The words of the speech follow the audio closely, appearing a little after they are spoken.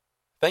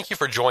Thank you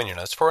for joining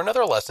us for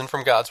another lesson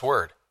from God's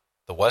Word.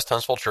 The West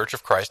Huntsville Church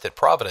of Christ at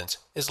Providence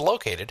is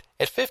located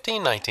at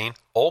 1519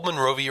 Old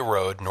Monrovia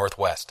Road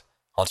Northwest,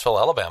 Huntsville,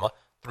 Alabama,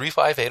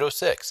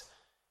 35806.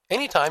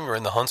 Anytime you're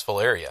in the Huntsville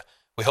area,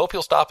 we hope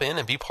you'll stop in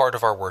and be part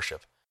of our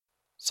worship.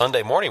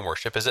 Sunday morning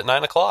worship is at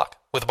 9 o'clock,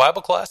 with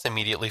Bible class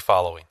immediately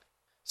following.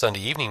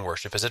 Sunday evening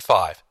worship is at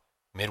 5.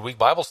 Midweek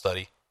Bible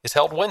study is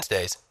held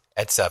Wednesdays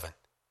at 7.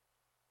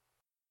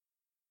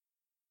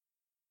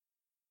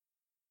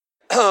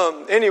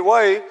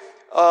 Anyway,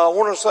 I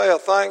want to say a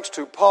thanks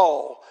to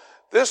Paul.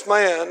 This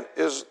man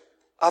is,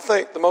 I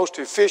think, the most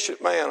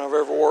efficient man I've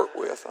ever worked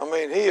with. I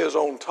mean, he is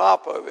on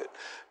top of it,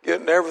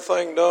 getting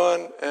everything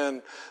done.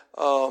 And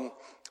Paul,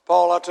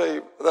 I tell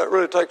you, that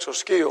really takes a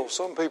skill.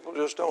 Some people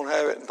just don't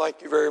have it, and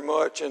thank you very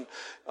much. And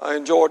I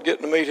enjoyed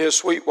getting to meet his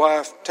sweet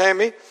wife,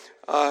 Tammy.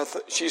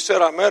 She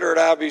said I met her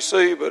at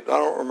IBC, but I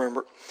don't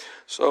remember.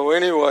 So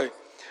anyway,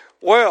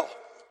 well,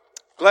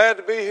 glad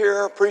to be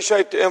here.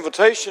 Appreciate the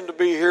invitation to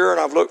be here, and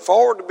I've looked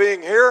forward to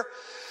being here.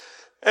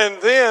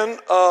 And then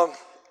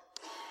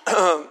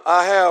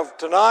I have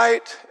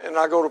tonight, and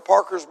I go to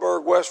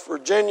Parkersburg, West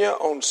Virginia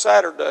on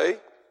Saturday.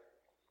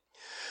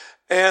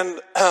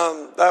 And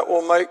that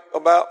will make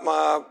about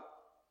my,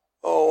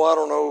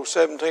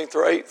 17th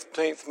or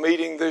 18th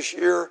meeting this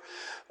year.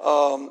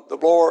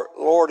 The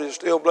Lord is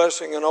still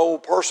blessing an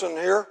old person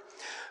here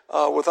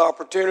with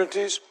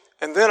opportunities.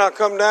 And then I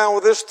come down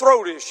with this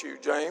throat issue,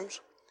 James.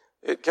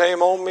 It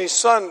came on me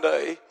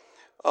Sunday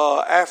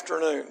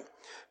afternoon.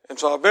 And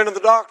so I've been to the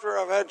doctor,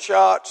 I've had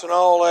shots and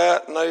all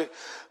that, and they,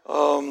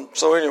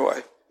 so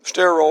anyway,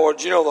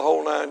 steroids, the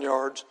whole 9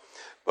 yards.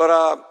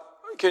 But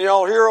can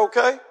y'all hear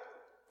okay?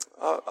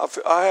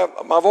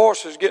 My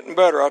voice is getting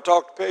better. I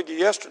talked to Peggy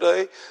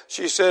yesterday.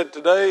 She said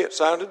today it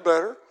sounded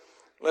better,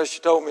 unless she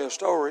told me a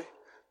story.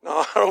 No,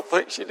 I don't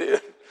think she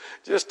did.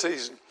 Just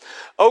teasing.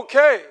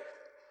 Okay.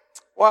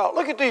 Wow,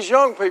 look at these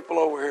young people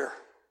over here.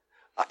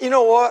 You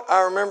know what?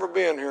 I remember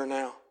being here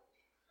now.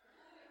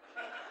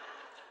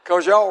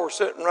 Because y'all were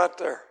sitting right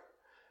there.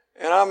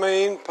 And I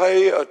mean,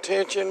 pay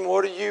attention.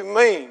 What do you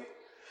mean?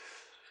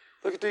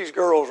 Look at these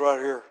girls right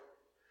here.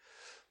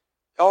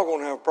 Y'all going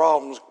to have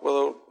problems with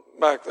them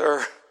back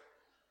there.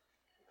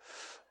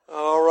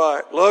 All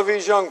right. Love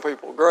these young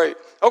people. Great.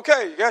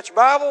 Okay, you got your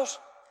Bibles?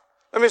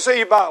 Let me see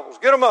your Bibles.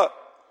 Get them up.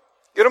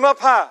 Get them up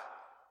high.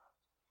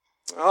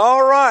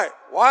 All right.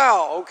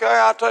 Wow. Okay,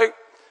 I take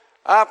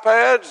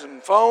iPads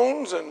and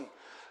phones and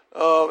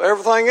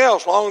everything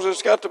else, as long as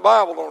it's got the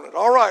Bible on it.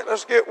 All right,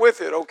 let's get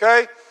with it,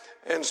 okay?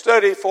 And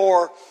study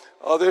for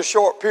this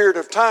short period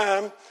of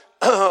time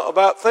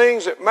about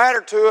things that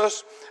matter to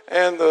us.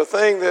 And the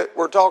thing that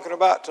we're talking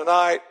about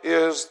tonight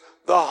is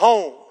the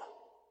home.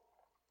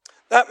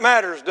 That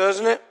matters,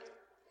 doesn't it?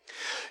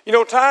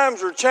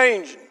 Times are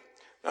changing.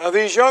 Now,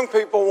 these young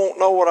people won't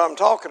know what I'm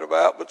talking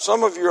about, but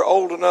some of you are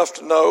old enough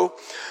to know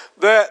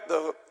that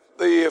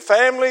the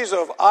families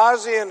of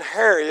Ozzie and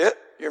Harriet,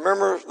 you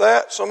remember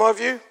that, some of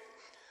you?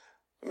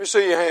 Let me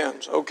see your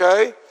hands,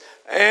 okay?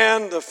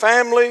 And the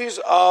families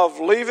of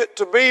Leave It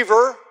to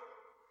Beaver,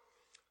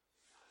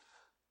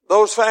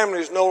 those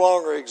families no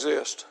longer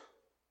exist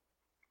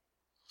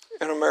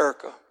in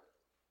America.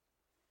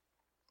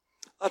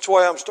 That's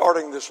why I'm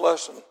starting this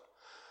lesson.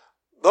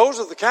 Those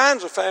are the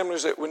kinds of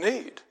families that we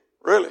need,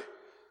 really,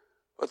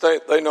 but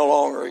they no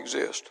longer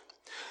exist.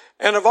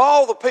 And of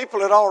all the people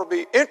that ought to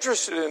be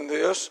interested in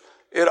this,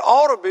 it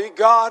ought to be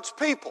God's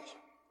people.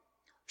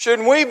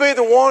 Shouldn't we be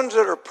the ones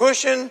that are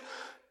pushing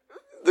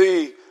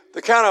the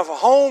kind of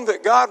home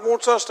that God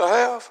wants us to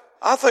have?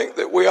 I think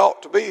that we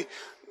ought to be,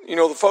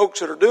 the folks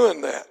that are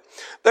doing that.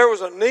 There was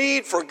a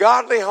need for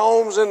godly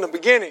homes in the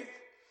beginning.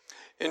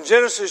 In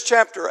Genesis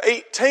chapter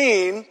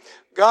 18,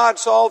 God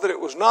saw that it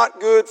was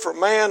not good for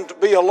man to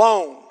be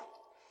alone.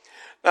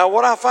 Now,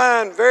 what I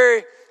find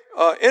very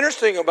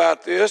interesting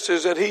about this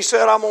is that he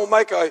said, I'm going to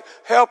make a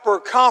helper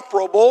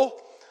comparable.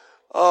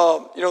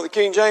 The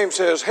King James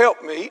says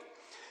help meet.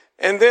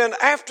 And then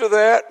after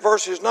that,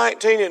 verses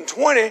 19 and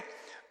 20,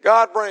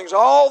 God brings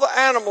all the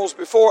animals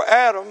before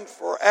Adam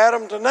for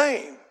Adam to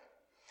name.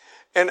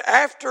 And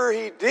after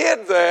he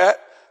did that,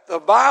 the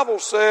Bible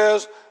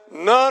says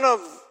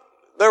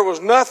there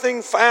was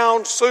nothing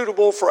found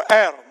suitable for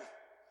Adam.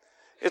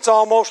 It's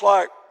almost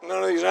like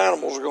none of these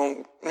animals are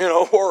going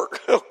to, work.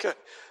 Okay.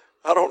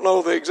 I don't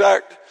know the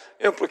exact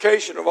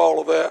implication of all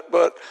of that,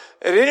 but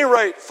at any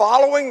rate,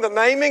 following the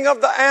naming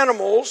of the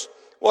animals,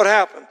 what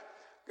happened?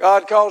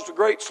 God caused a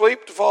great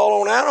sleep to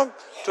fall on Adam,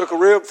 took a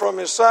rib from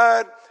his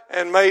side,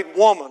 and made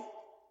woman.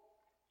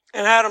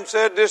 And Adam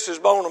said, this is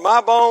bone of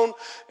my bone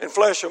and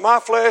flesh of my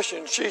flesh,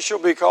 and she shall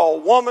be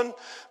called woman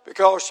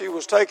because she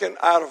was taken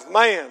out of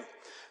man.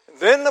 And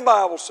then the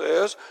Bible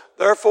says,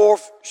 therefore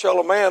shall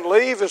a man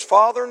leave his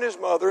father and his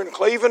mother and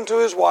cleave unto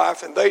his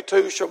wife, and they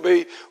two shall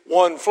be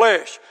one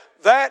flesh.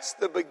 That's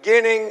the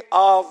beginning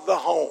of the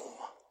home.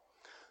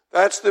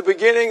 That's the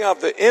beginning of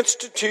the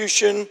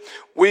institution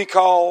we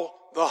call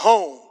the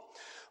home.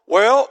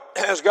 Well,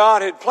 as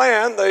God had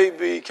planned, they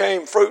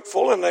became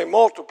fruitful and they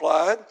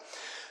multiplied.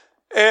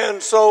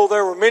 And so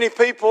there were many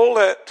people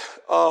that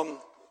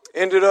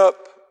ended up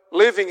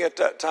living at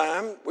that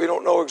time. We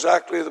don't know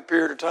exactly the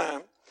period of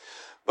time.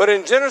 But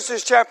in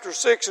Genesis chapter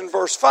 6 and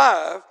verse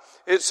 5,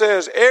 it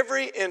says,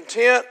 every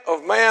intent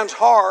of man's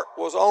heart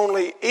was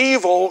only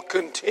evil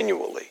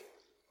continually.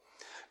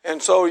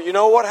 And so you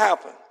know what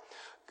happened?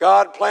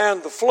 God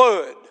planned the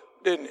flood,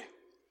 didn't he?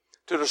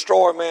 To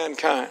destroy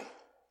mankind.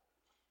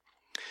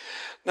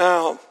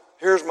 Now,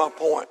 here's my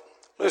point.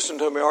 Listen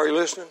to me. Are you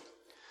listening?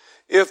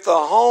 If the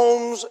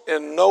homes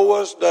in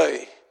Noah's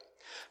day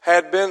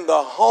had been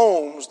the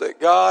homes that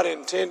God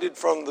intended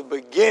from the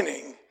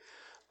beginning,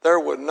 there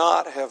would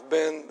not have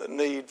been the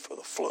need for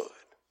the flood.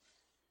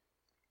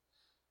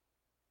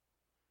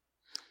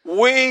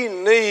 We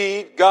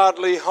need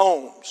godly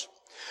homes.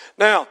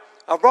 Now,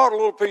 I brought a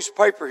little piece of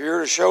paper here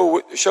to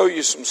show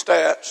you some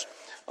stats.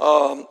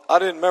 I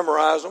didn't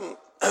memorize them,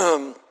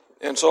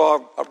 and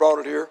so I brought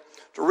it here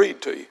to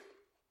read to you.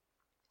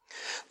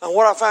 Now,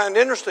 what I find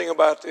interesting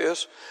about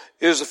this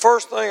is the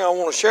first thing I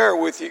want to share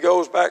with you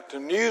goes back to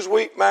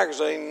Newsweek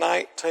magazine,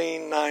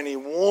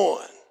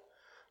 1991.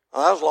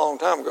 Now, that was a long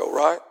time ago,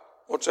 right?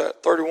 What's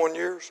that, 31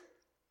 years?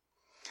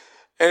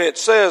 And it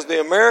says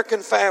the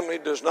American family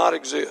does not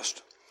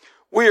exist.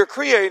 We are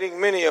creating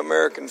many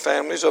American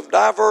families of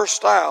diverse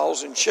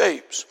styles and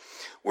shapes.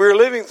 We are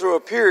living through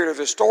a period of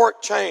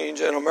historic change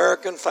in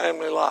American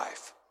family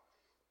life.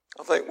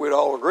 I think we'd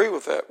all agree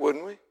with that,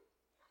 wouldn't we?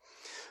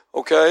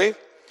 Okay.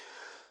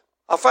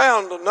 I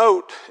found a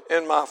note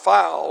in my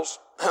files.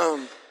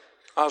 I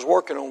was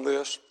working on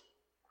this.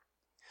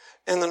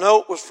 And the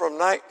note was from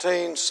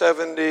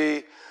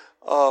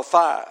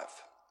 1975.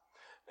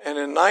 And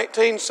in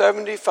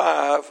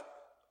 1975,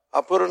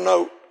 I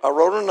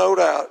wrote a note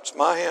out, it's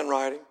my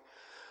handwriting,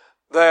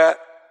 that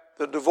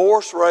the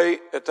divorce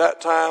rate at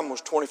that time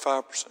was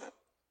 25%.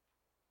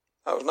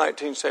 That was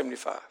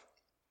 1975.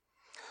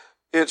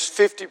 It's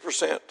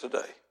 50%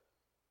 today.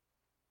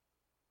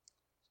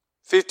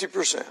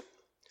 50%.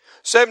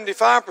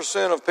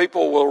 75% of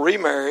people will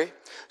remarry.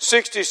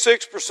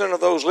 66% of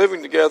those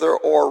living together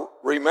or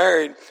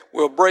remarried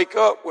will break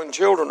up when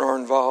children are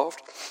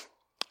involved.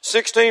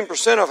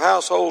 16% of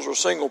households are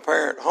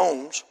single-parent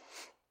homes.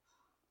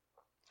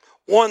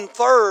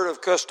 1/3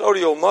 of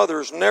custodial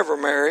mothers never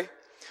marry.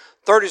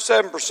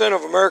 37%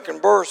 of American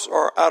births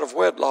are out of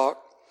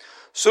wedlock.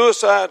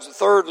 Suicide's the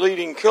third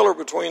leading killer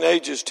between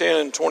ages 10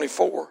 and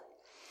 24.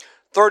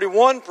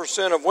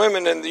 31% of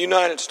women in the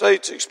United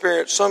States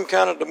experience some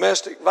kind of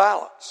domestic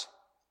violence.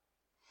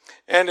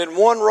 And in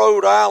one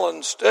Rhode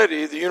Island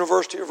study, the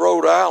University of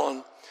Rhode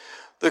Island,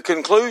 the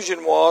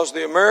conclusion was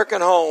the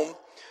American home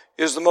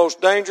is the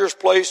most dangerous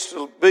place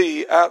to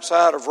be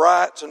outside of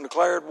riots and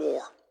declared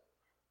war.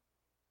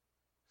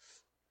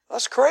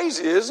 That's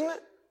crazy, isn't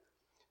it?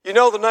 You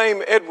know the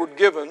name Edward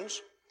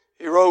Gibbons.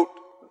 He wrote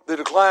The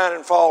Decline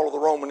and Fall of the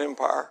Roman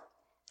Empire.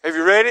 Have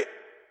you read it?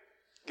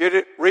 Get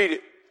it? Read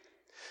it.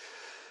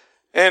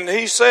 And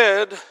he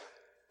said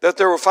that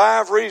there were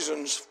 5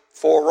 reasons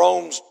for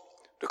Rome's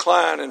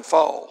decline and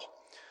fall.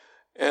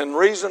 And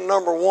reason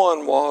number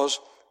 1 was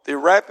the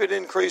rapid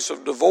increase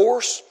of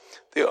divorce,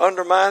 the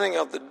undermining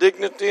of the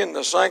dignity and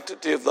the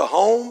sanctity of the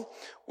home,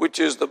 which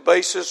is the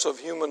basis of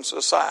human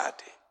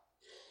society.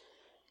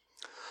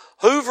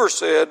 Hoover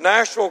said,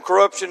 national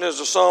corruption is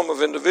the sum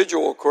of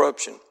individual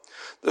corruption.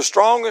 The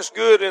strongest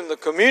good in the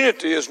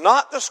community is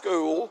not the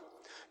school,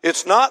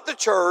 it's not the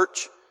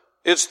church,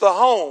 it's the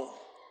home.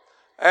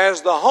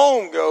 As the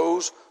home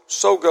goes,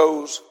 so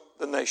goes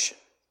the nation.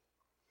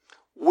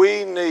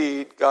 We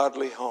need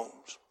godly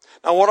homes.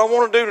 Now, what I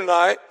want to do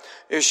tonight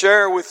is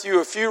share with you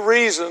a few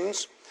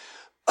reasons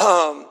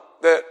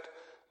that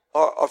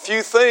are a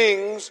few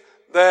things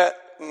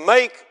that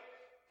make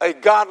a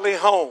godly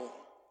home.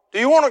 Do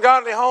you want a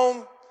godly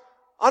home?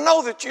 I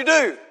know that you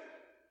do.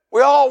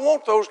 We all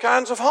want those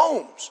kinds of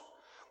homes.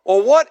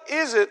 Well, what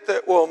is it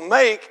that will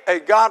make a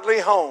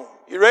godly home?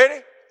 You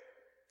ready?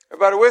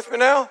 Everybody with me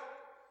now?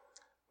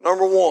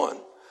 Number 1,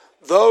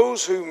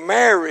 those who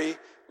marry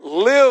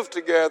live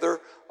together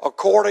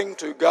according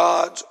to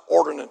God's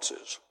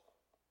ordinances.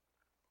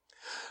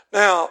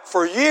 Now,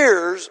 for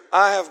years,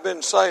 I have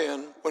been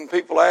saying, when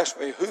people ask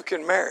me who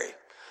can marry,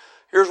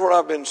 here's what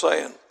I've been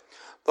saying.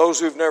 Those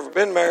who've never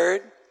been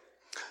married,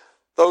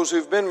 those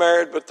who've been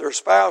married but their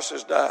spouse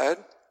has died,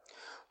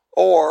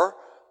 or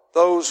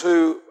those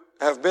who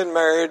have been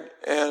married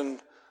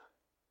and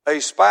a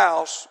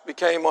spouse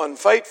became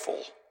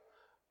unfaithful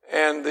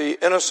and the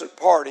innocent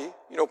party,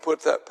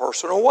 put that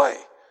person away.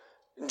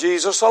 And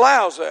Jesus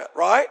allows that,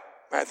 right?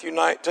 Matthew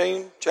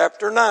 19,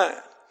 chapter 9.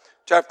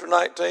 Chapter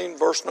 19,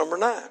 verse number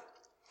 9.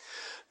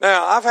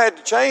 Now, I've had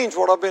to change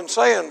what I've been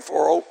saying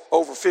for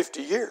over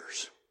 50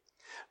 years.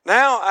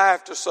 Now I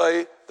have to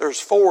say there's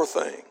 4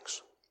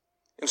 things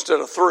instead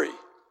of 3.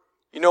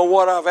 You know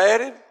what I've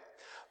added?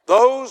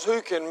 Those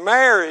who can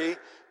marry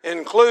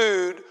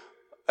include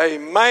a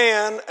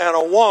man and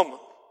a woman.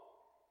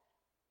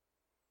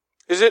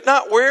 Is it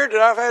not weird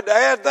that I've had to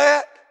add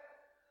that,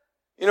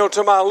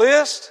 to my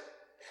list?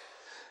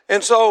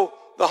 And so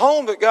The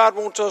home that God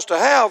wants us to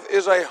have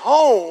is a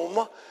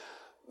home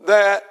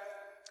that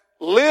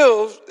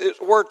lives,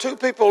 where two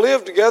people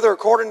live together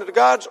according to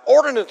God's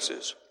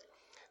ordinances.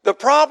 The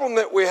problem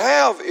that we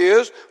have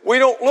is we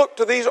don't look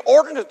to these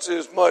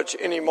ordinances much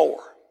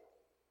anymore.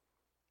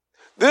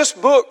 This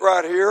book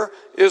right here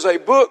is a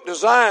book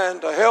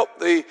designed to help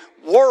the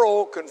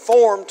world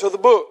conform to the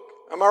book.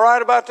 Am I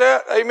right about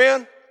that?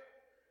 Amen?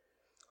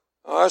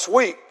 That's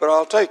weak, but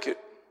I'll take it.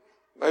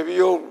 Maybe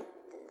you'll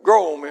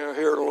grow on me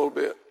here in a little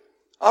bit.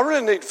 I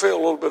really need to feel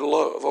a little bit of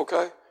love,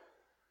 okay?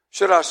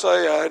 Should I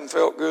say I hadn't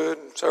felt good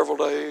in several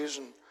days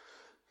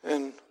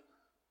and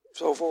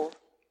so forth?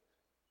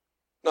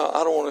 No,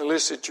 I don't want to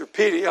elicit your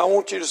pity. I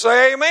want you to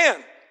say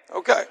amen.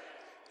 Okay.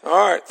 All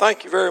right.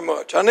 Thank you very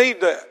much. I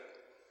need that.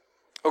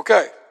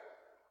 Okay.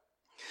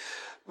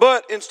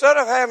 But instead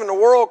of having the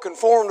world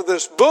conform to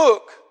this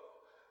book,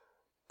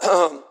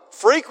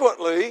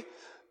 frequently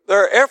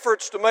there are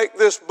efforts to make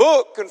this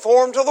book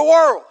conform to the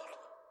world.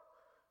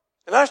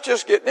 And that's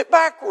just getting it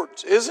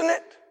backwards, isn't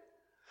it?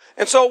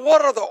 And so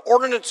what are the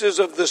ordinances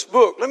of this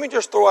book? Let me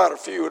just throw out a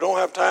few. I don't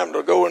have time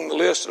to go in the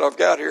list that I've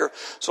got here,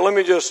 so let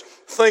me just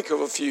think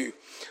of a few.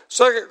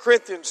 2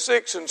 Corinthians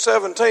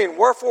 6:17,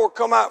 wherefore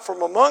come out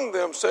from among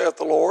them, saith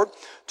the Lord,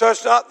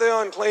 touch not the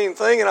unclean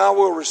thing, and I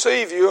will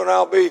receive you, and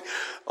I'll be,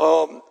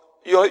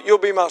 you'll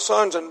be my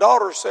sons and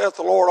daughters, saith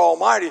the Lord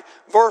Almighty.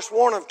 Verse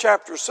 1 of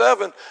chapter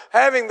 7,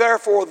 having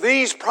therefore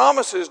these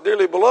promises,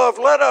 dearly beloved,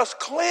 let us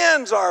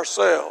cleanse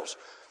ourselves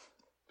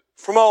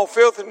from all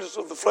filthiness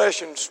of the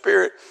flesh and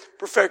spirit,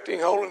 perfecting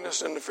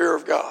holiness in the fear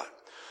of God.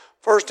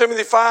 1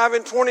 Timothy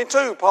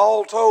 5:22,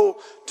 Paul told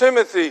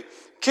Timothy,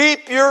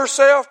 keep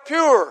yourself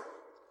pure.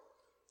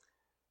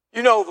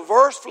 You know the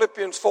verse,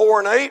 Philippians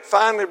 4:8,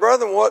 finally,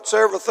 brethren,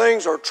 whatsoever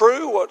things are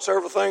true,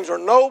 whatsoever things are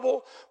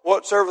noble,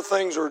 whatsoever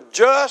things are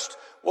just,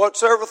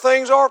 whatsoever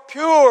things are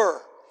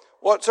pure,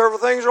 whatsoever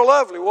things are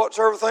lovely,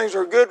 whatsoever things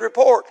are good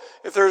report,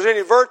 if there's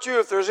any virtue,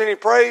 if there's any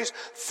praise,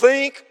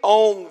 think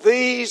on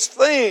these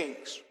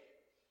things.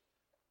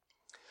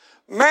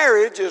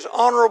 Marriage is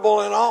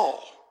honorable in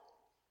all,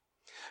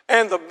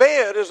 and the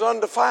bed is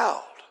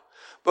undefiled.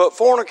 But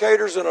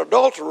fornicators and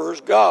adulterers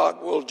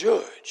God will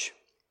judge.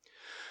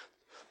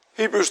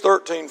 Hebrews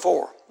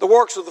 13:4. The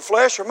works of the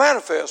flesh are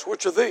manifest.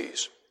 Which are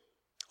these?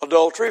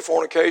 Adultery,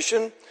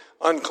 fornication,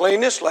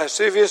 uncleanness,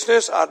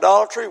 lasciviousness,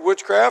 idolatry,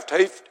 witchcraft,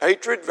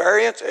 hatred,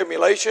 variance,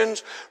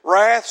 emulations,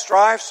 wrath,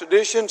 strife,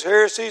 seditions,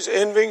 heresies,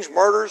 envyings,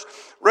 murders,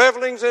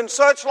 revelings, and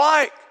such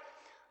like.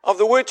 Of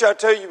the which I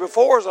tell you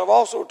before, as I've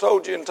also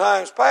told you in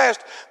times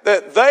past,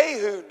 that they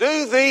who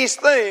do these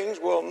things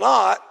will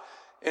not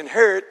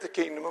inherit the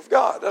kingdom of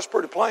God. That's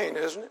pretty plain,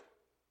 isn't it?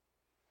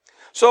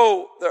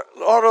 So there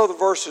are a lot of other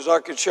verses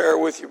I could share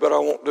with you, but I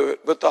won't do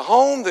it. But the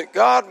home that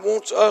God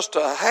wants us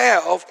to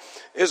have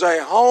is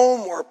a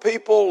home where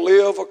people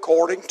live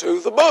according to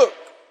the book,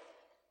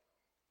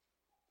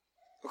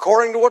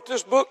 according to what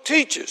this book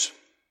teaches.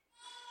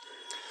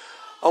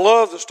 I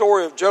love the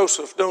story of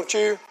Joseph, don't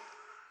you?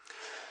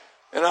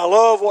 And I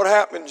love what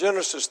happened in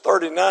Genesis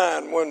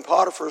 39 when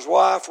Potiphar's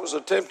wife was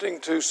attempting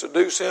to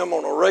seduce him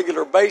on a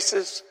regular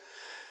basis.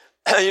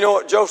 You know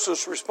what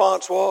Joseph's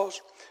response was?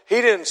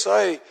 He didn't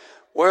say,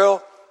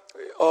 well,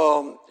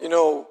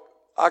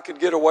 I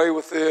could get away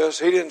with this.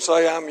 He didn't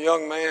say, I'm a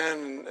young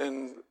man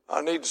and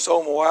I need to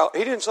sow my out.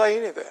 He didn't say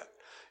any of that.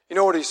 You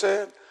know what he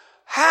said?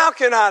 How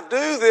can I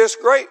do this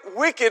great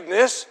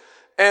wickedness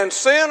and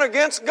sin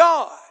against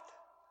God?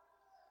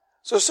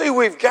 So see,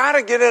 we've got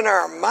to get in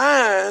our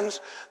minds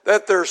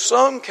that there's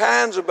some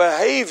kinds of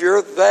behavior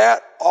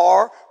that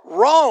are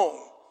wrong.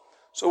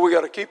 So we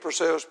got to keep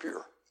ourselves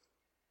pure.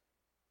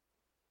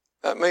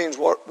 That means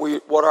what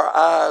our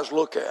eyes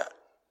look at.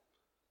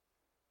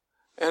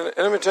 And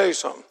let me tell you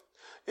something.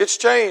 It's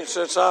changed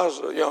since I was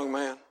a young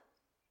man.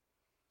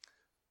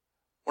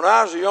 When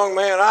I was a young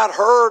man, I'd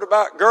heard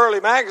about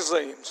girly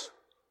magazines.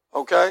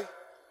 Okay?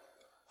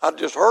 I'd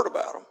just heard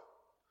about them.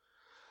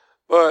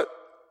 But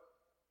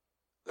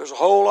there's a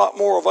whole lot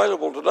more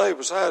available today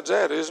besides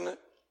that, isn't it?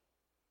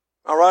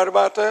 Am I right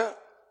about that?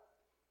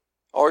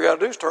 All you got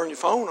to do is turn your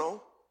phone on.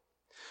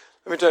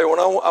 Let me tell you, when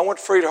I went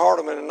to Freed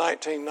Hardeman in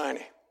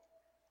 1990,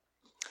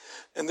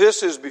 and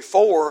this is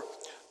before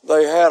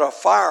they had a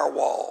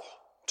firewall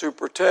to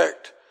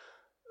protect,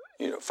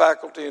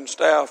 faculty and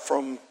staff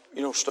from,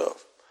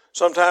 stuff.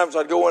 Sometimes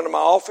I'd go into my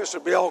office,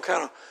 there'd be all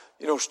kind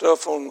of,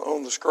 stuff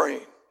on the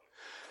screen.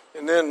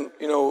 And then,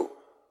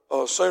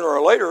 sooner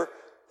or later,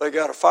 they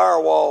got a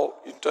firewall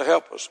to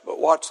help us. But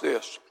watch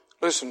this.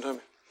 Listen to me.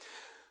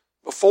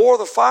 Before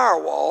the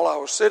firewall, I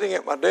was sitting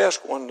at my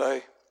desk one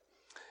day,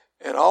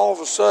 and all of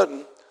a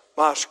sudden,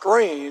 my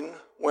screen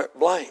went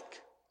blank.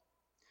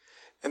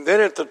 And then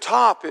at the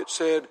top, it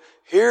said,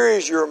 here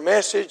is your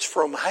message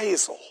from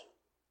Hazel.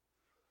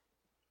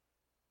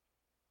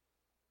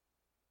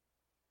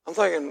 I'm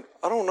thinking,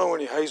 I don't know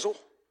any Hazel.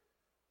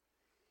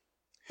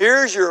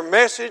 Here's your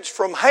message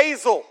from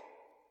Hazel.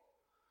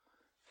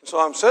 And so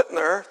I'm sitting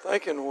there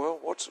thinking, well,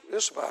 what's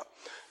this about?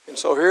 And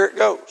so here it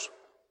goes.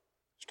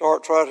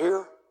 Starts right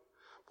here.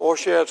 Boy,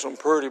 she had some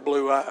pretty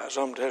blue eyes,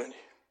 I'm telling you.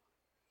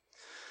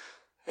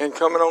 and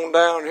coming on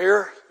down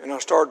here, and I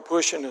started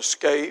pushing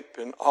escape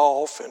and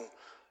off and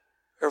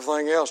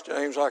everything else,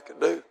 James, I could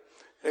do.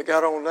 It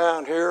got on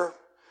down here,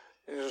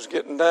 and it was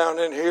getting down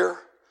in here,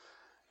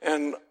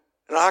 and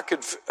I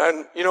could,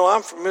 and you know,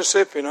 I'm from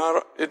Mississippi,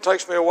 and it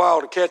takes me a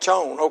while to catch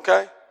on,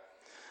 okay?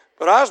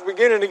 But I was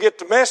beginning to get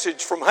the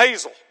message from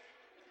Hazel,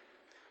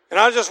 and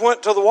I just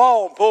went to the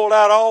wall and pulled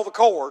out all the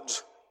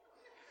cords.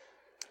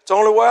 It's the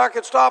only way I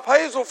could stop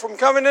Hazel from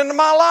coming into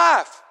my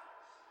life.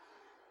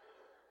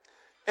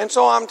 And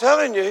so I'm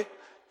telling you,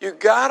 you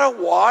gotta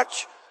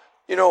watch,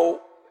 you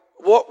know,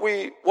 what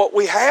we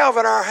have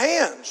in our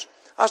hands.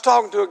 I was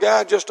talking to a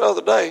guy just the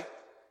other day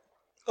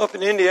up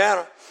in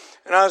Indiana,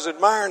 and I was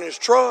admiring his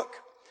truck.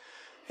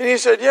 And he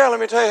said, yeah, let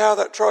me tell you how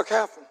that truck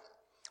happened.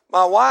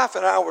 My wife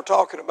and I were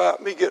talking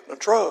about me getting a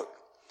truck.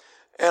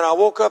 And I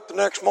woke up the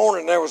next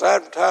morning and there was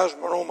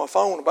advertisement on my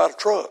phone about a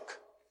truck.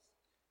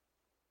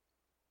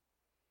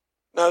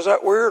 Now, is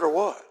that weird or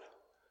what?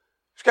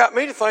 It's got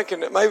me to thinking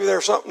that maybe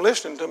there's something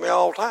listening to me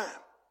all the time.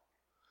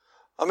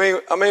 I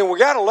mean, we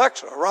got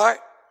Alexa, right?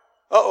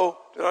 Uh-oh,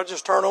 did I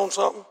just turn on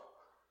something?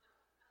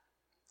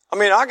 I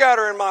mean, I got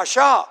her in my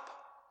shop,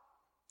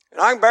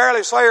 and I can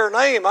barely say her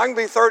name. I can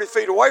be 30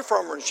 feet away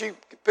from her, and she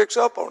picks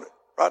up on it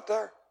right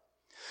there.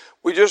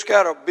 We just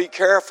got to be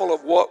careful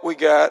of what we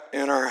got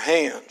in our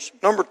hands.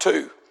 Number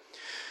 2,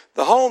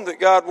 the home that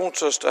God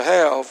wants us to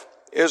have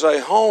is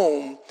a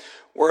home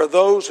where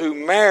those who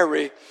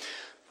marry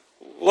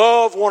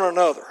love one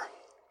another.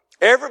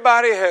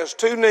 Everybody has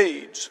 2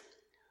 needs.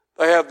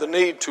 They have the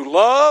need to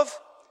love,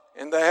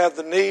 and they have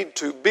the need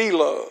to be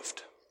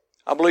loved.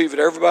 I believe that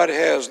everybody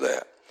has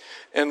that.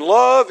 And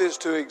love is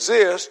to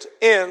exist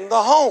in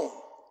the home.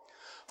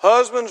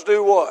 Husbands,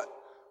 do what?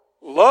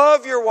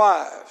 Love your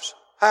wives.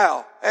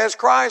 How? As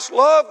Christ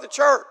loved the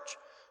church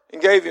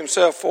and gave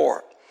himself for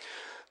it.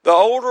 The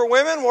older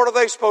women, what are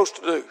they supposed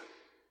to do?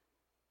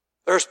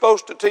 They're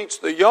supposed to teach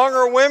the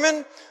younger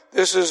women,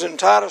 this is in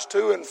Titus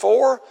 2 and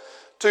 4,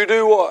 to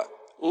do what?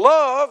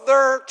 Love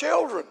their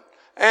children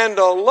and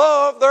to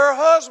love their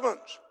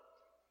husbands.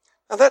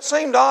 Now that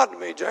seemed odd to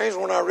me, James,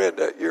 when I read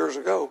that years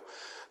ago,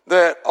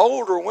 that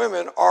older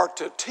women are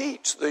to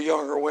teach the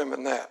younger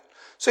women that.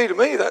 See, to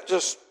me, that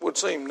just would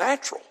seem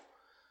natural.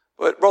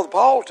 But Brother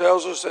Paul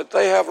tells us that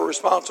they have a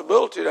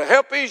responsibility to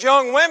help these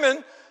young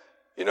women,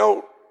 you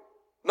know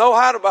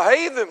how to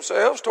behave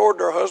themselves toward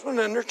their husband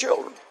and their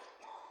children.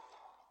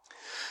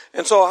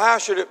 And so how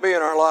should it be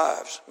in our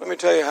lives? Let me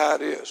tell you how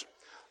it is.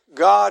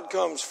 God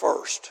comes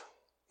first.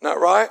 Isn't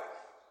that right?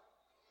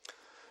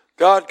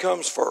 God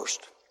comes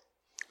first.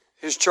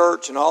 His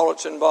church and all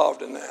that's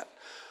involved in that.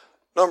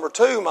 Number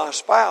 2, my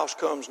spouse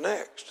comes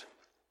next.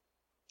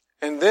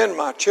 And then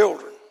my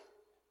children.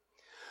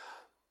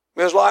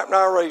 Ms. Light and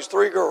I raised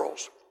 3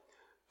 girls.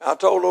 I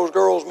told those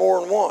girls more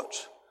than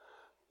once,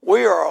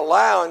 we are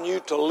allowing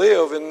you to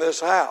live in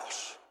this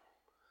house.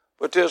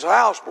 But this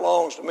house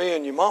belongs to me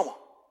and your mama.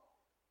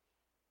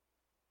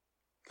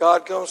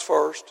 God comes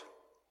first.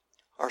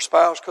 Our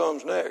spouse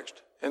comes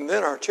next. And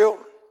then our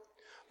children.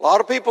 A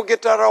lot of people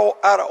get that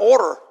out of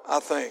order, I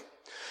think.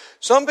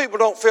 Some people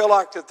don't feel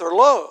like that they're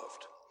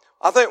loved.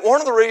 I think one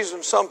of the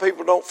reasons some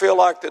people don't feel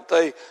like that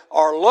they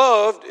are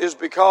loved is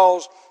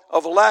because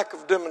of a lack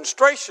of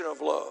demonstration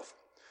of love.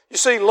 You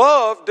see,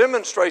 love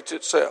demonstrates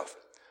itself.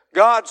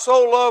 God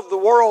so loved the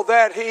world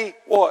that he,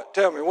 what?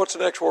 Tell me, what's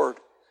the next word?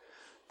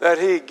 That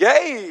he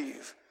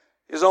gave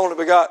his only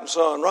begotten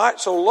son, right?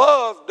 So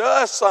love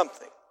does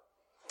something.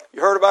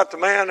 You heard about the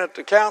man at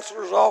the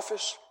counselor's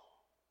office?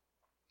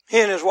 He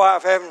and his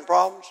wife having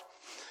problems.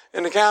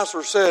 And the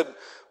counselor said,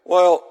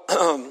 well,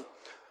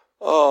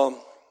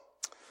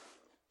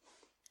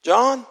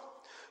 John,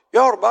 you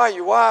ought to buy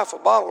your wife a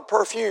bottle of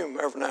perfume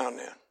every now and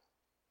then.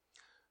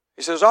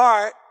 He says, all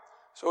right.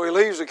 So he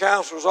leaves the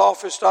counselor's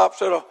office,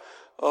 stops at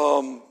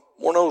one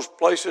of those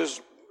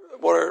places,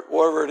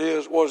 whatever it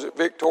is. Was it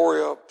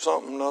Victoria,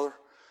 something or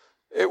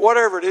another?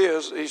 Whatever it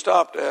is, he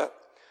stopped at,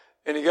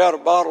 and he got a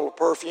bottle of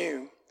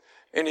perfume.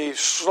 And he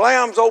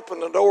slams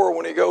open the door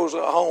when he goes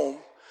home.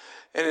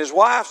 And his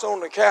wife's on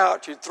the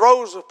couch. He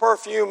throws the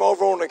perfume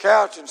over on the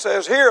couch and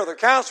says, here, the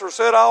counselor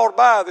said I ought to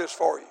buy this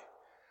for you.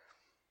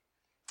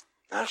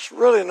 That's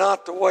really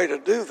not the way to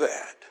do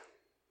that.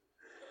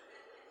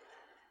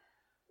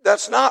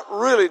 That's not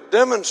really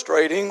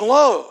demonstrating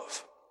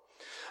love.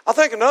 I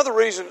think another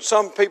reason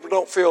some people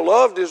don't feel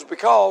loved is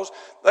because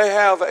they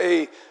have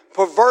a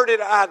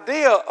perverted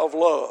idea of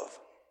love.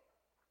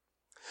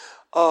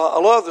 I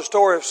love the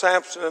story of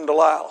Samson and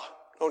Delilah,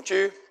 don't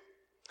you?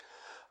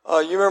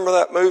 You remember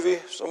that movie?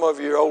 Some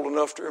of you are old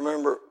enough to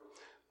remember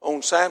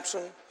on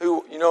Samson.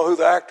 You know who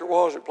the actor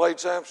was that played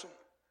Samson?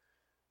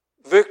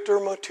 Victor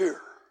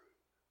Mature.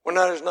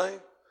 Wasn't that his name?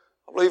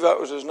 I believe that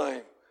was his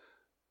name.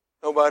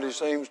 Nobody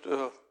seems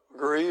to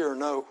agree or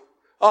know.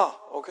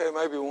 Okay,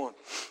 maybe one.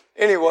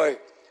 Anyway,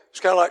 it's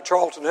kind of like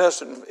Charlton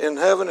Heston. In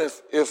heaven,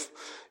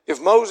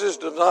 if Moses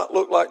does not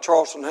look like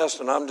Charlton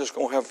Heston, I'm just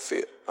going to have a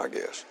fit, I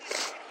guess.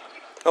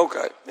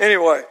 Okay,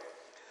 anyway.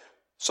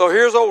 So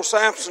here's old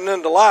Samson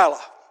and Delilah.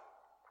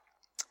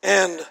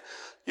 And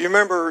You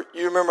remember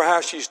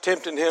how she's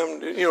tempting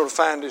him, to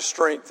find his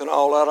strength and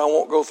all that. I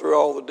won't go through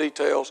all the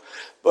details.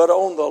 But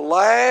on the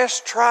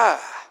last try,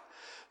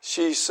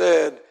 she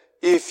said,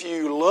 if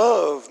you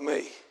love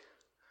me,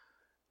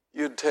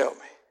 you'd tell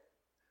me.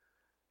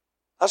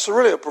 That's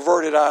really a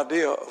perverted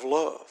idea of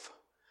love.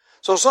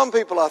 So some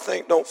people, I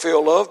think, don't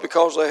feel love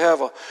because they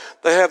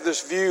have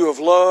this view of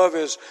love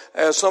as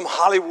some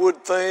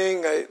Hollywood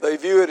thing. They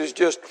view it as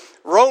just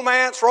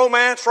romance,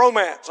 romance,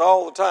 romance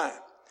all the time.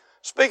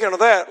 Speaking of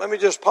that, let me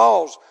just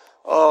pause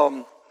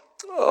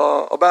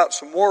about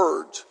some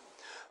words.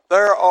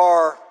 There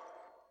are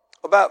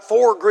about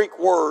 4 Greek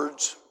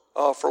words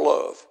for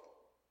love.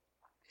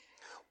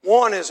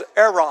 One is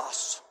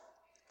eros,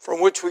 from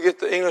which we get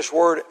the English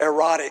word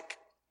erotic.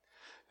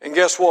 And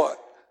guess what?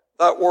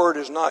 That word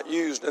is not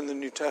used in the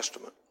New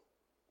Testament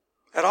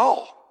at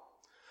all.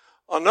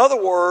 Another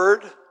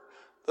word,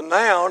 the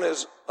noun,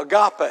 is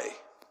agape.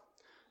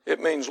 It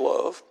means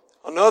love.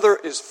 Another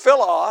is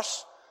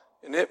philos,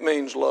 and it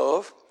means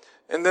love.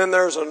 And then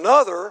there's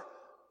another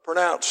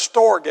pronounced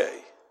storge,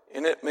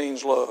 and it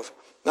means love.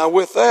 Now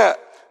with that,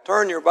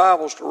 turn your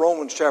Bibles to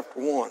Romans chapter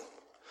 1.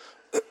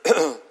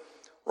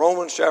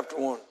 Romans chapter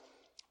 1.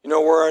 You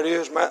know where it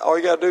is? All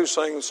you got to do is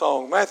sing the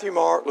song. Matthew,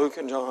 Mark, Luke,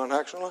 and John,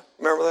 actually.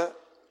 Remember that?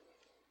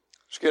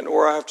 It's getting to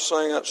where I have to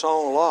sing that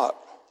song a lot.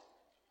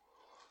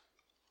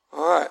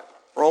 All right,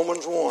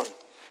 Romans 1.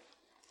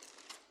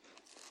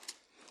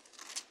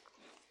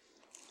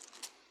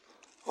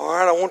 All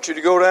right, I want you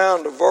to go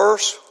down to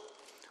verse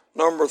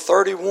number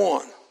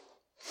 31.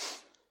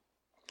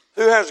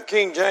 Who has a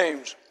King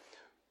James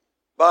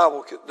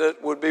Bible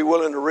that would be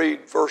willing to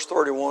read verse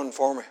 31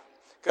 for me?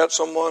 Got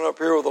someone up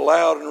here with a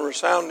loud and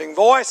resounding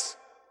voice?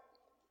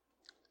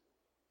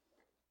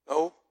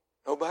 No?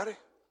 Nobody?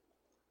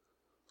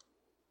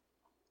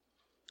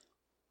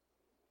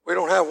 We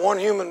don't have one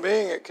human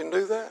being that can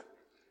do that?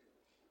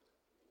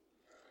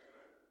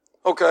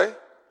 Okay.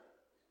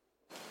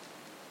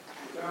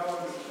 Without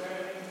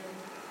understanding,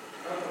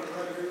 without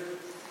pleasure,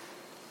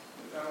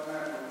 without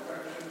natural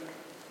affection,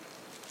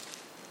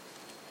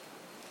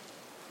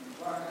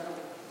 implacable,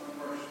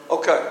 unmerciful.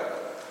 Okay.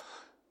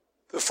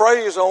 The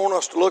phrase I want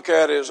us to look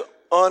at is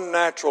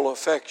unnatural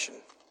affection.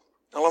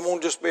 Now, I'm going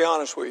to just be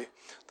honest with you.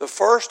 The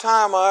first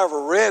time I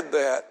ever read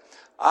that,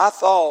 I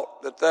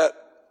thought that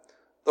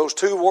those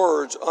 2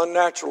 words,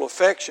 unnatural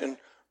affection,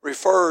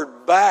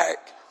 referred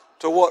back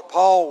to what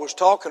Paul was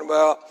talking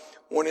about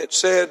when it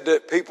said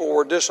that people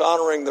were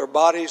dishonoring their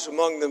bodies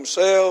among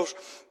themselves.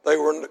 They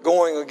were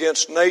going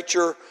against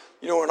nature,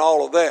 and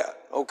all of that.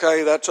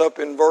 Okay, that's up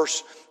in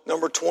verse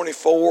number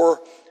 24,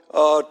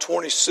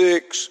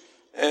 26,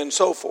 and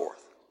so forth.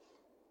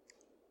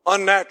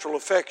 Unnatural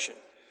affection.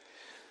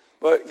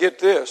 But get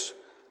this.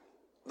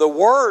 The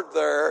word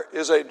there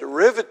is a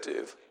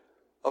derivative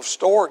of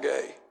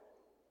storge,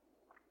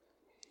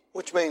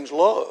 which means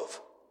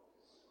love.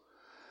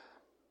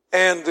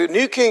 And the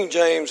New King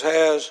James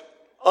has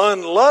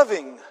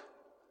unloving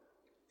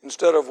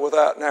instead of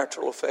without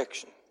natural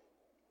affection.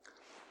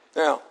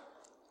 Now,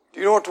 do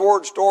you know what the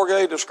word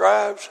storge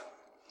describes?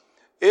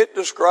 It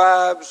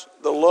describes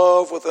the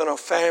love within a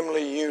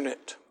family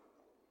unit.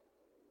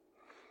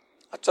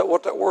 That's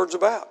what that word's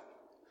about.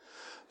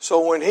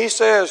 So when he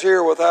says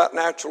here without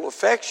natural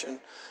affection,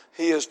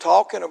 he is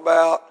talking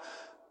about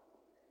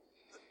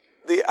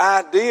the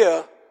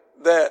idea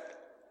that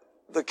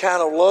the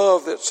kind of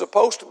love that's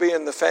supposed to be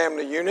in the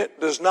family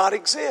unit does not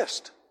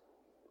exist.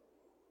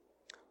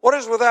 What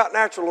is without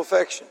natural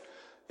affection?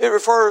 It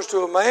refers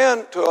to a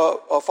man, to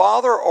a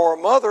father or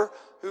a mother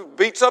who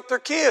beats up their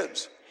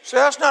kids. See,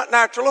 that's not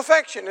natural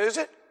affection, is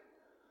it?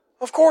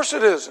 Of course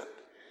it isn't.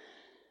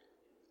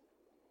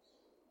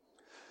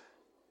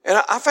 And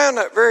I found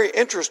that very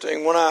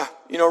interesting when I,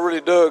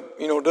 really dug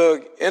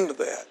into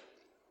that.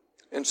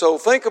 And so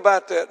think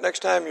about that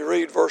next time you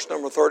read verse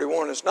number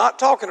 31. It's not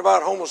talking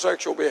about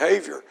homosexual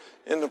behavior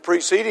in the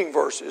preceding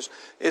verses.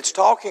 It's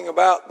talking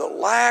about the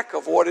lack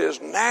of what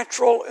is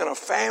natural in a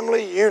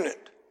family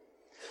unit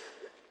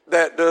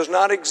that does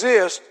not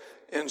exist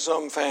in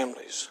some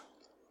families.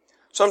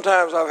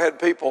 Sometimes I've had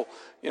people,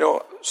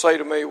 say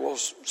to me, well,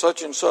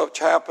 such and such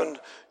happened,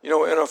 in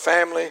a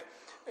family.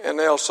 And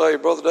they'll say,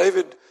 Brother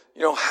David,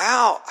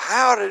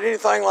 how did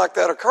anything like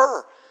that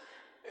occur?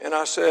 And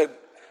I said,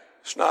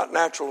 it's not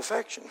natural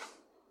affection.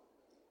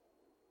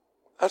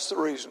 That's the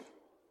reason.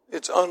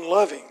 It's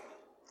unloving.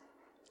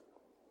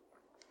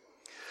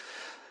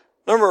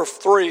 Number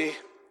 3,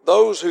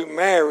 those who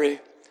marry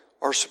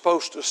are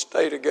supposed to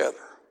stay together.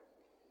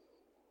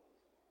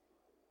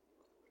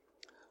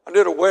 I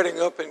did a wedding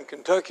up in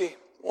Kentucky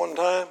one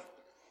time,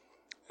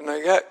 and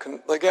they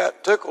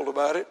got tickled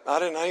about it. I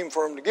didn't aim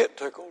for them to get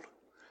tickled,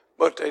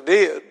 but they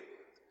did.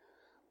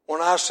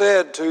 When I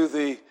said to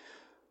the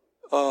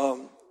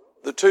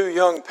 2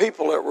 young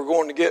people that were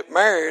going to get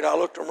married, I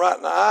looked them right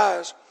in the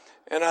eyes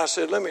and I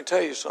said, let me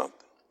tell you something.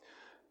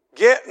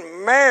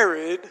 Getting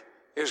married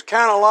is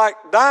kind of like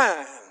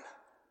dying.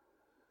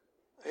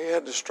 They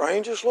had the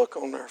strangest look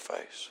on their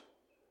face.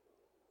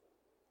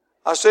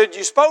 I said,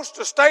 you're supposed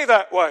to stay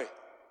that way.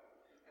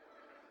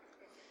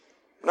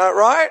 Isn't that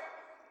right?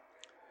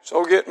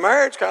 So getting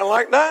married is kind of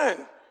like dying.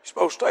 You're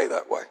supposed to stay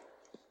that way.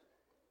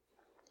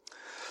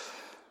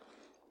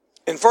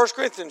 In 1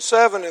 Corinthians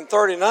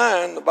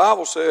 7:39, the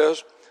Bible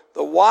says,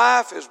 the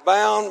wife is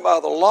bound by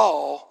the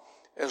law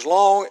as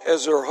long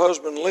as her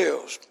husband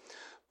lives.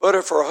 But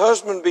if her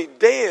husband be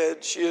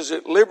dead, she is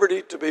at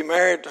liberty to be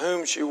married to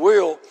whom she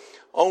will,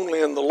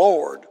 only in the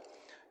Lord.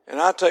 And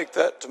I take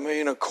that to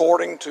mean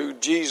according to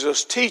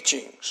Jesus'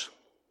 teachings.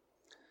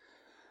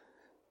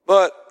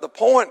 But the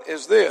point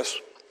is this.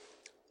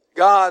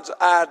 God's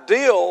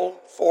ideal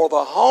for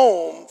the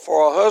home,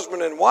 for a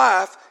husband and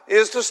wife,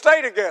 is to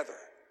stay together.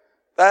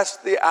 That's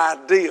the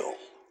ideal.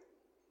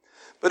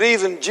 But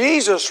even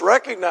Jesus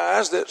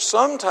recognized that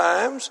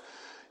sometimes,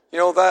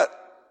 that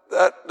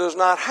does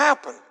not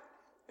happen.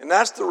 And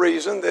that's the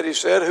reason that he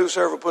said,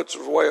 whosoever puts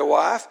away a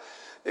wife,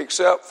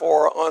 except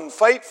for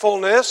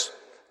unfaithfulness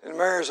and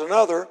marries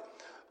another,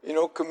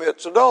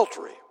 commits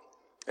adultery.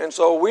 And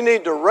so we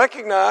need to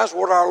recognize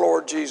what our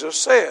Lord Jesus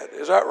said.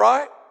 Is that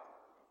right?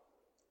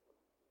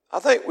 I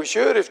think we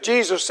should. If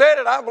Jesus said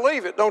it, I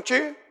believe it, don't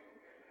you?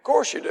 Of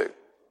course you do.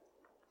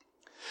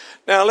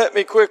 Now let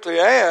me quickly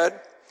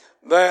add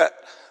that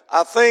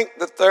I think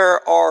that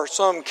there are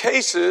some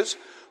cases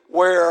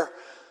where,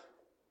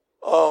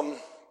 and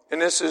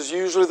this is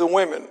usually the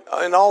women,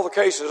 in all the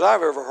cases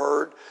I've ever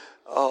heard,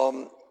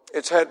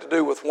 it's had to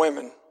do with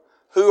women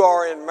who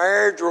are in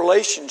marriage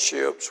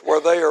relationships where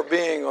they are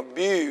being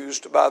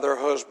abused by their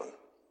husband.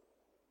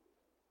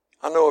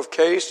 I know of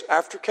case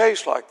after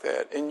case like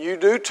that, and you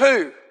do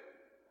too.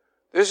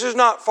 This is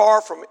not far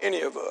from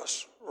any of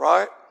us,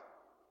 right?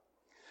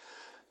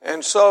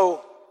 And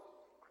so,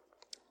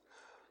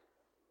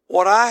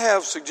 what I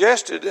have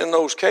suggested in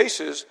those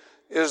cases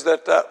is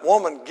that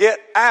woman get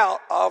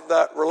out of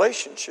that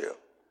relationship.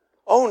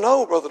 Oh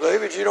no, Brother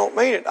David, you don't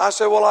mean it. I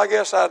said, well, I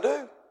guess I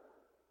do.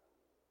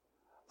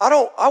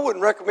 I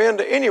wouldn't recommend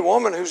to any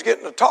woman who's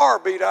getting the tar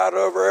beat out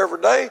of her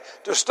every day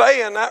to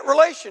stay in that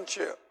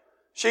relationship.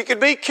 She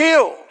could be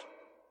killed.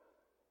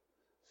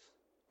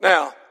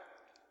 Now,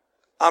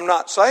 I'm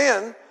not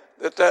saying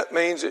that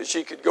means that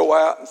she could go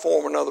out and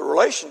form another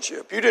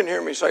relationship. You didn't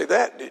hear me say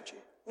that, did you?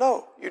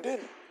 No, you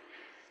didn't.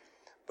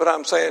 But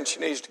I'm saying she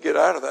needs to get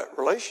out of that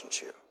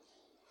relationship.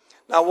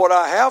 Now, what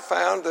I have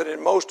found that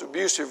in most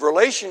abusive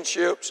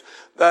relationships,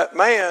 that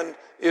man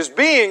is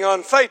being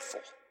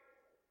unfaithful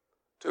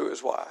to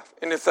his wife.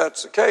 And if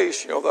that's the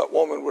case, that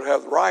woman would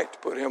have the right to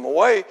put him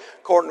away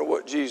according to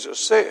what Jesus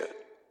said.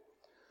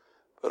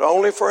 But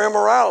only for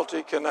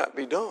immorality can that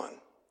be done.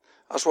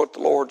 That's what the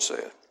Lord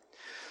said.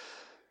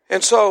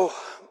 And so,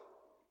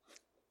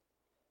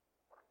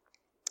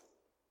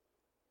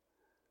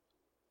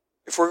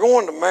 if we're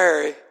going to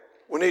marry,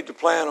 we need to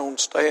plan on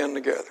staying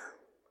together.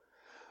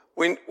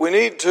 We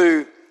need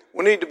to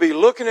be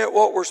looking at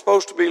what we're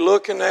supposed to be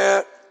looking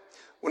at.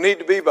 We need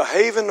to be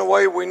behaving the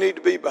way we need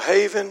to be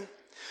behaving.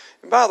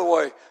 And by the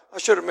way, I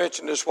should have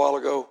mentioned this a while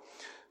ago,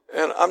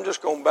 and I'm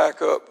just going to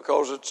back up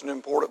because it's an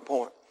important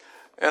point.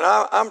 And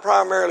I'm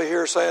primarily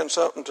here saying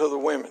something to the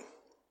women.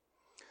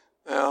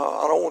 Now,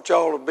 I don't want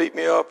y'all to beat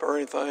me up or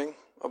anything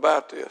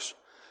about this,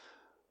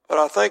 but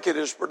I think it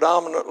is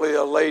predominantly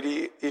a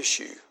lady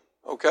issue,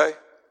 okay?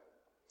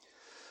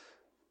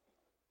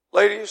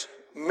 Ladies,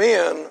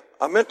 men,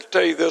 I meant to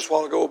tell you this a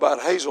while ago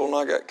about Hazel, and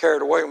I got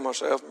carried away with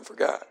myself and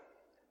forgot,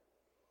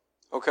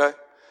 okay?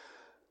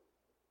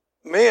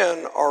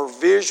 Men are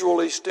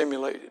visually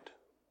stimulated.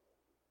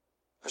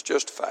 That's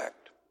just a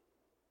fact.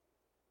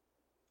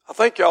 I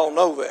think y'all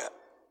know that.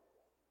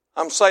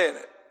 I'm saying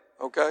it,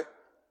 okay?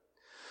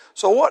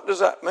 So what does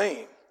that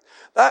mean?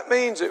 That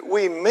means that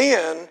we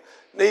men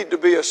need to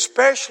be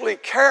especially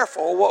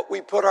careful what we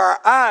put our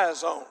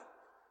eyes on.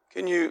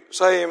 Can you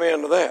say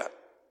amen to that?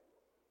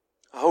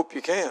 I hope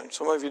you can.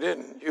 Some of you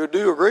didn't. You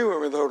do agree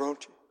with me though,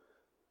 don't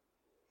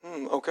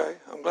you? Okay.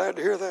 I'm glad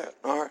to hear that.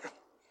 All right.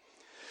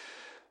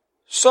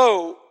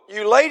 So,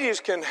 you ladies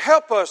can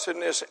help us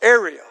in this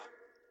area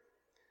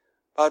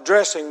by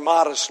dressing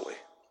modestly.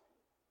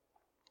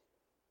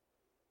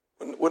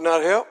 Wouldn't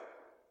that help?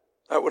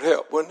 That would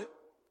help, wouldn't it?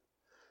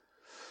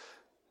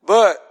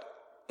 But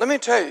let me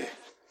tell you,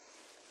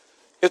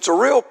 it's a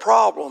real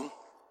problem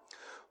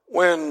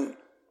when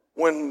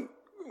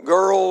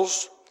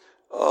girls,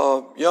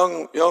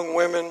 young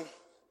women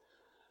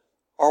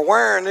are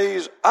wearing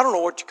these, I don't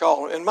know what you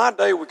call them. In my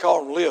day, we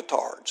call them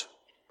leotards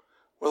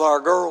with our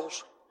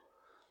girls.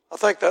 I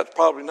think that's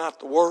probably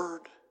not the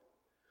word.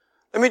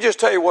 Let me just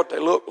tell you what they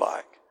look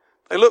like.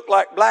 They look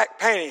like black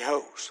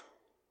pantyhose.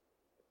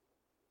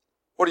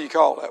 What do you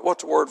call that?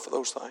 What's the word for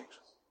those things?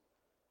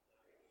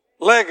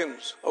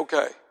 Leggings.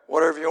 Okay.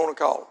 Whatever you want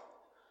to call them.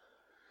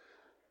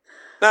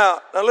 Now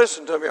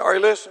listen to me. Are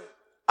you listening?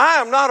 I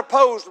am not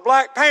opposed to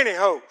black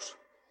pantyhose,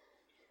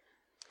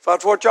 if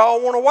that's what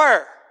y'all want to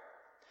wear.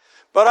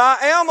 But I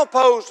am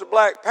opposed to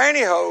black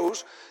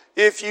pantyhose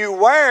if you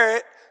wear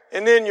it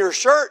and then your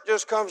shirt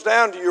just comes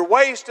down to your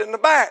waist in the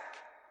back.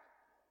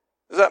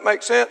 Does that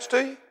make sense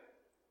to you?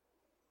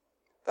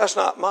 That's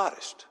not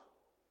modest.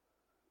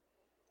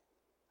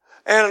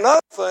 And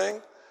another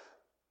thing,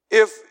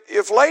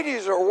 if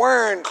ladies are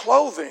wearing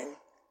clothing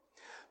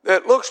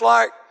that looks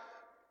like,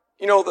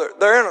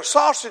 they're in a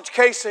sausage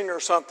casing or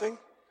something,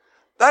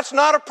 that's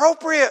not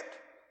appropriate.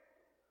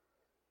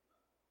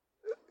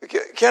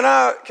 Can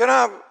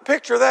I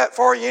picture that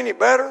for you any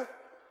better?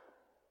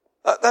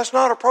 That's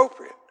not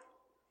appropriate.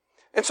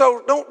 And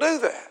so don't do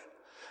that.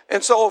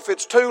 And so if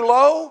it's too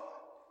low,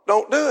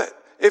 don't do it.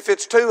 If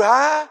it's too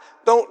high,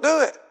 don't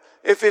do it.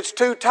 If it's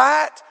too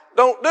tight,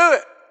 don't do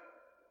it.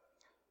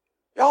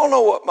 Y'all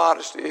know what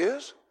modesty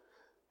is.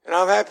 And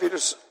I'm happy to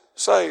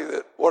say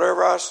that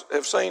whatever I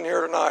have seen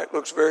here tonight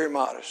looks very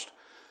modest.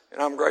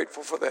 And I'm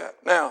grateful for that.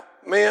 Now,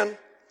 men,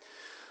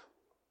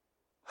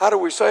 how do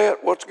we say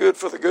it? What's good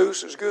for the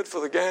goose is good for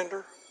the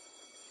gander.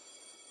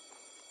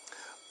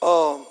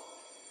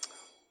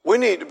 We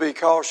need to be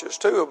cautious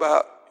too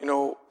about,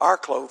 our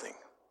clothing.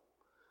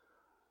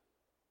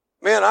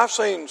 Men, I've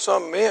seen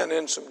some men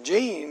in some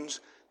jeans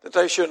that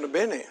they shouldn't have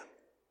been in.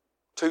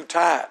 Too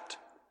tight.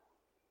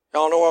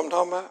 Y'all know what I'm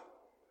talking about?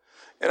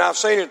 And I've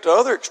seen it the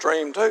other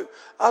extreme too.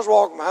 I was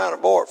walking behind a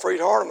boy at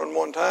Freed Hardeman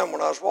one time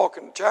when I was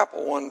walking to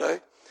chapel one day.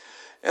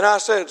 And I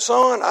said,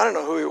 son, I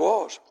didn't know who he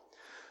was.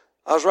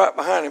 I was right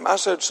behind him. I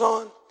said,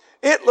 son,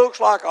 it looks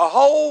like a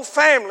whole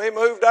family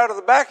moved out of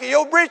the back of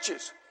your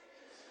britches.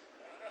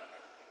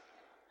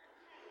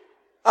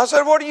 I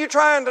said, what are you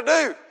trying to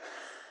do?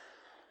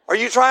 Are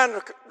you trying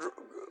to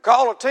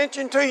call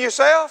attention to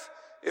yourself?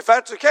 If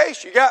that's the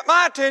case, you got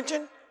my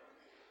attention.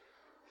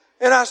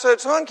 And I said,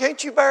 son,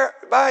 can't you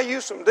buy you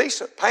some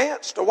decent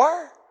pants to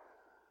wear?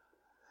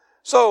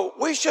 So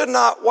we should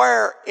not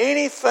wear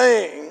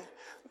anything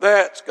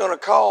that's going to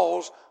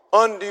cause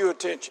undue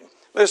attention.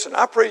 Listen,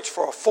 I preached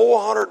for a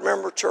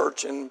 400-member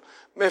church in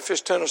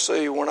Memphis,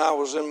 Tennessee when I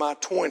was in my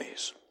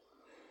 20s.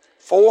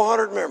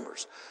 400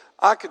 members.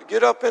 I could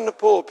get up in the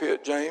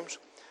pulpit, James.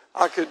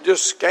 I could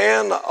just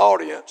scan the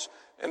audience,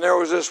 and there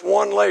was this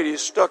one lady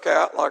stuck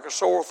out like a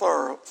sore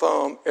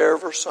thumb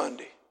every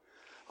Sunday.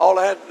 All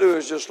I had to do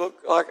is just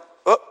look like,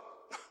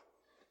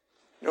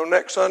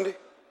 next Sunday.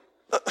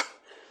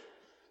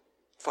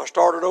 If I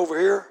started over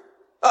here.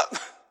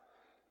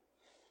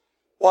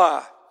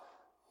 Why?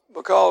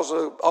 Because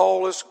of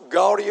all this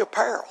gaudy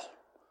apparel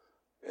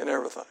and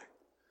everything.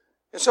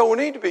 And so we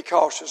need to be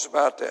cautious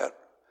about that.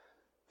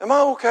 Am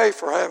I okay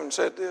for having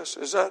said this?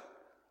 Is that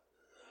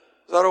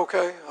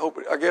okay?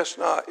 I guess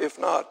not. If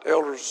not, the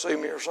elders will see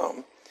me or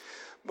something.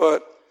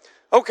 But,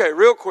 okay,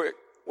 real quick.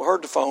 We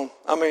heard the phone.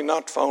 I mean,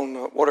 not the phone,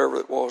 whatever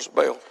it was, the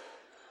bell.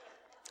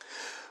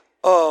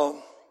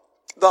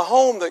 The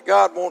home that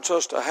God wants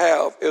us to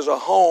have is a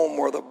home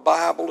where the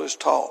Bible is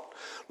taught.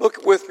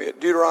 Look with me at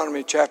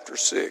Deuteronomy chapter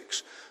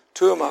 6,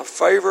 two of my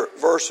favorite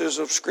verses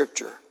of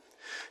Scripture.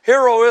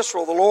 Hear, O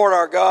Israel, the Lord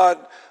our God,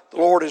 the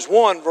Lord is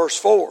one, verse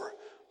 4.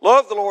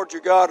 Love the Lord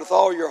your God with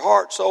all your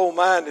heart, soul,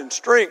 mind, and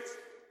strength.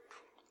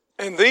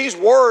 And these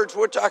words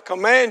which I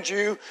command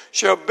you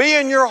shall be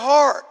in your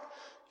heart.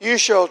 You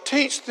shall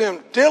teach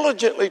them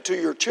diligently to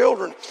your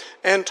children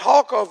and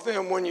talk of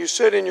them when you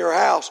sit in your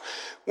house,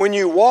 when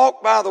you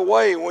walk by the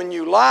way, when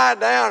you lie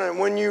down, and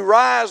when you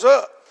rise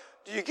up.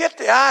 Do you get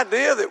the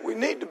idea that we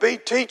need to be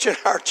teaching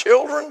our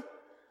children?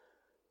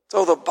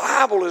 So the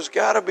Bible has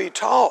got to be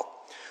taught.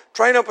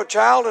 Train up a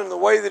child in the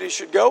way that he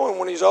should go, and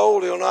when he's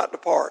old, he'll not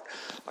depart.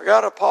 I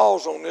got to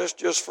pause on this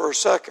just for a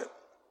second.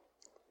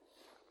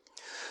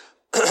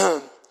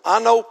 I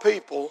know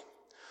people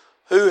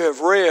who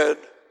have read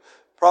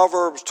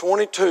Proverbs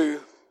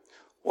 22,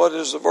 what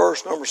is the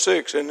verse number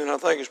 6? And then I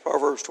think it's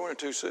Proverbs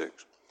 22:6.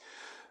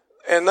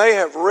 And they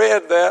have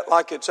read that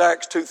like it's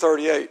Acts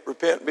 2:38,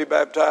 repent and be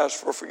baptized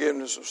for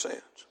forgiveness of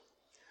sins.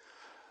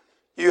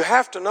 You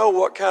have to know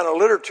what kind of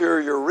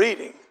literature you're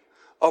reading.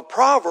 A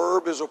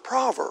proverb is a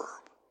proverb.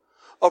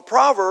 A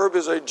proverb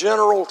is a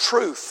general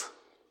truth.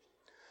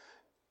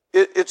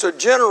 It's a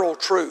general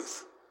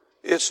truth.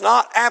 It's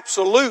not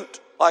absolute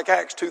like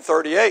Acts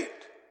 2:38.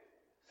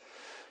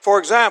 For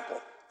example,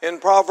 in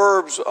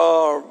Proverbs,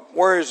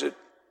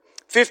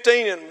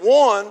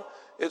 15:1,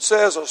 it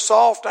says a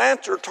soft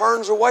answer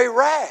turns away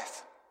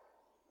wrath.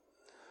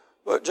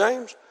 But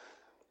James,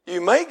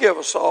 you may give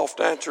a soft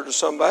answer to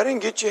somebody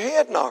and get your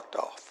head knocked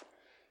off.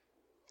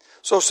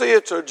 So see,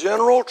 it's a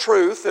general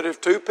truth that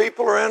if two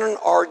people are in an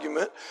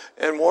argument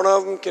and one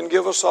of them can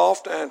give a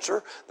soft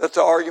answer, that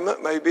the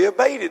argument may be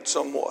abated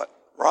somewhat,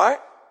 right?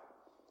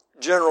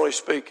 Generally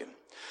speaking.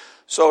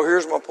 So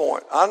here's my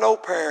point. I know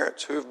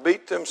parents who've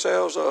beat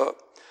themselves up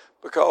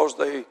because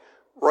they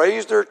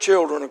raised their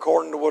children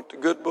according to what the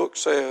good book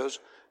says,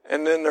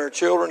 and then their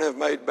children have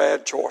made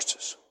bad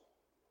choices.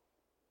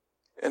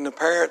 And the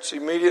parents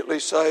immediately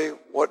say,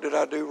 what did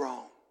I do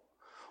wrong?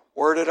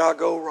 Where did I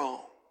go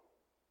wrong?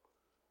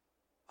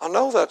 I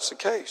know that's the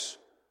case.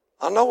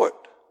 I know it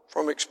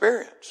from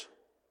experience.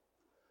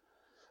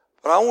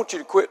 But I want you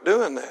to quit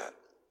doing that,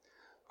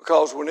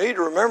 because we need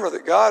to remember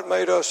that God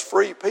made us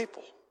free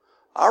people.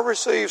 I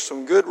received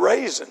some good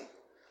raising,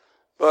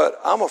 but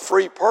I'm a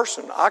free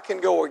person. I can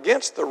go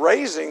against the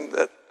raising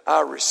that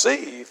I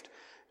received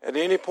at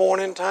any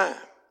point in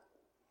time.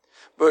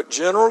 But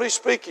generally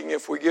speaking,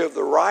 if we give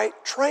the right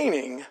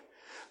training,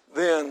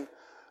 then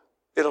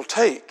it'll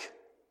take.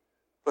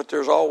 But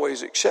there's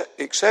always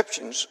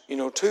exceptions,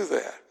 to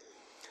that.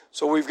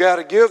 So we've got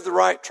to give the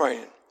right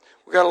training.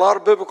 We've got a lot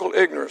of biblical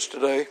ignorance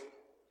today.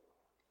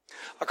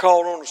 I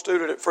called on a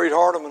student at Freed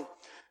Hardeman,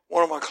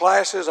 one of my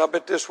classes. I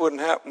bet this wouldn't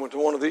happen with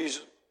one of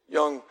these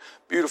young,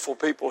 beautiful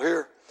people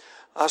here.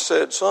 I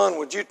said, son,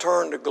 would you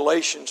turn to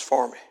Galatians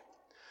for me?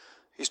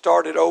 He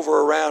started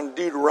over around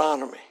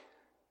Deuteronomy.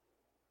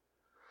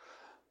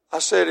 I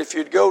said, if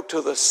you'd go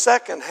to the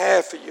second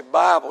half of your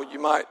Bible, you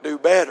might do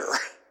better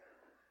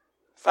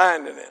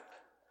finding it.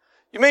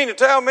 You mean to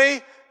tell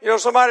me,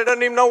 somebody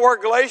doesn't even know where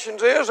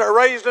Galatians is? They're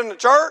raised in the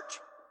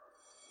church?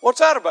 What's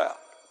that about?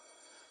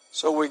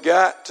 So we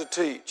got to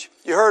teach.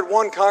 You heard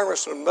one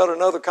congressman met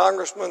another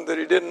congressman that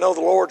he didn't know the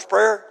Lord's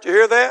Prayer. Did you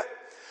hear that?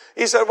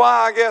 He said,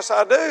 well, I guess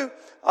I do.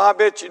 I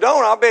bet you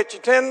don't. I'll bet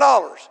you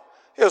 $10.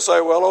 He'll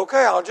say, well,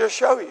 okay, I'll just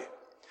show you.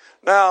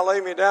 Now I lay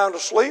me down to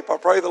sleep. I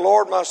pray the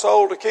Lord my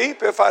soul to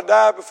keep. If I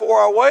die before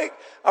I wake,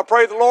 I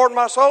pray the Lord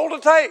my soul to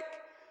take.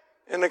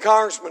 And the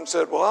congressman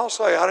said, well, I'll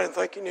say I didn't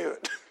think you knew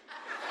it.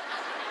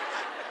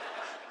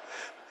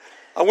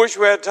 I wish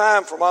we had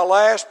time for my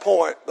last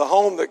point. The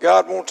home that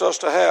God wants us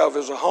to have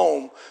is a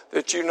home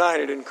that's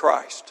united in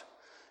Christ.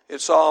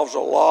 It solves a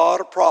lot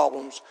of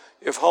problems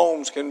if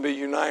homes can be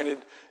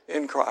united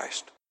in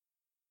Christ.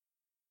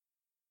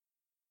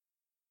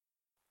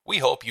 We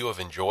hope you have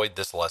enjoyed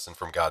this lesson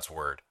from God's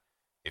Word.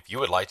 If you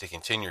would like to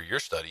continue your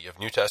study of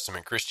New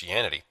Testament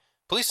Christianity,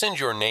 please send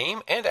your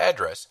name and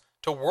address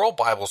to World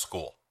Bible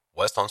School,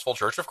 West Huntsville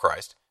Church of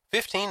Christ,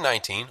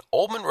 1519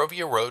 Old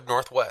Monrovia Road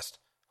Northwest,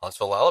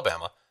 Huntsville,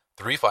 Alabama,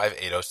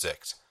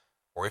 35806.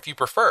 Or if you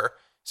prefer,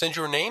 send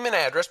your name and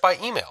address by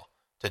email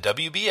to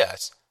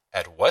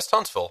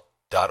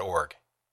wbs@westhuntsville.org.